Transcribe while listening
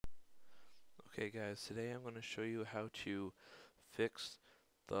Okay guys, today I'm going to show you how to fix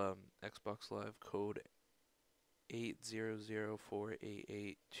the Xbox Live code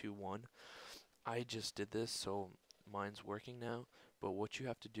 800488821. I just did this, so mine's working now, but what you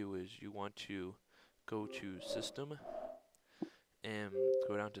have to do is you want to go to System and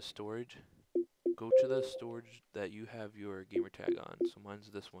go down to Storage. Go to the storage that you have your gamer tag on, so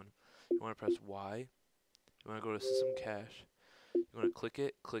mine's this one. You want to press Y, you want to go to System Cache, you want to click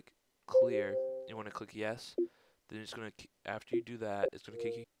it, click Clear, you want to click Yes. Then it's gonna, after you do that, it's gonna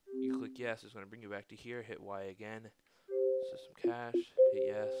kick you. You click yes, it's gonna bring you back to here. Hit Y again, system cache. Hit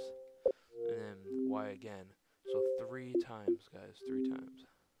yes, and then Y again. So 3 times, guys. 3 times.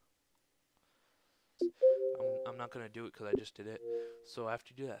 I'm not gonna do it because I just did it. So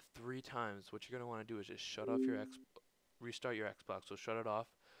after you do that 3 times, what you're gonna want to do is just shut off your restart your Xbox. So shut it off,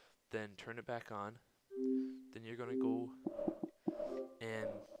 then turn it back on. Then you're gonna go and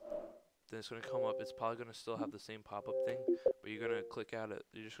then it's going to come up. It's probably going to still have the same pop-up thing, but you're going to click out of,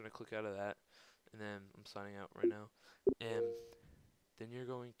 you're just going to click out of that, and then I'm signing out right now, and then you're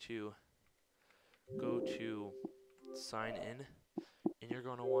going to go to sign in, and you're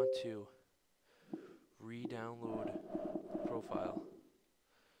going to want to re-download profile.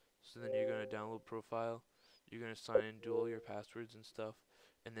 So then you're going to download profile, you're going to sign in, do all your passwords and stuff,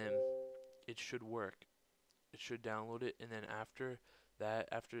 and then it should work. It should download it, and then after that,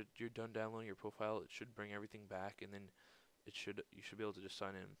 after you're done downloading your profile, it should bring everything back, and then you should be able to just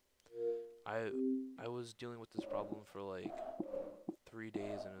sign in. I was dealing with this problem for like 3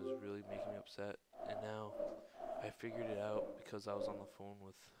 days, and it was really making me upset. And now I figured it out because I was on the phone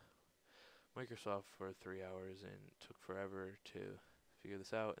with Microsoft for 3 hours, and it took forever to figure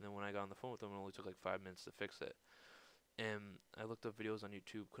this out. And then when I got on the phone with them, it only took like 5 minutes to fix it. And I looked up videos on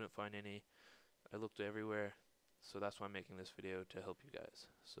YouTube, couldn't find any. I looked everywhere, so that's why I'm making this video, to help you guys.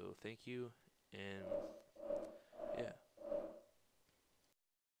 So thank you, and yeah.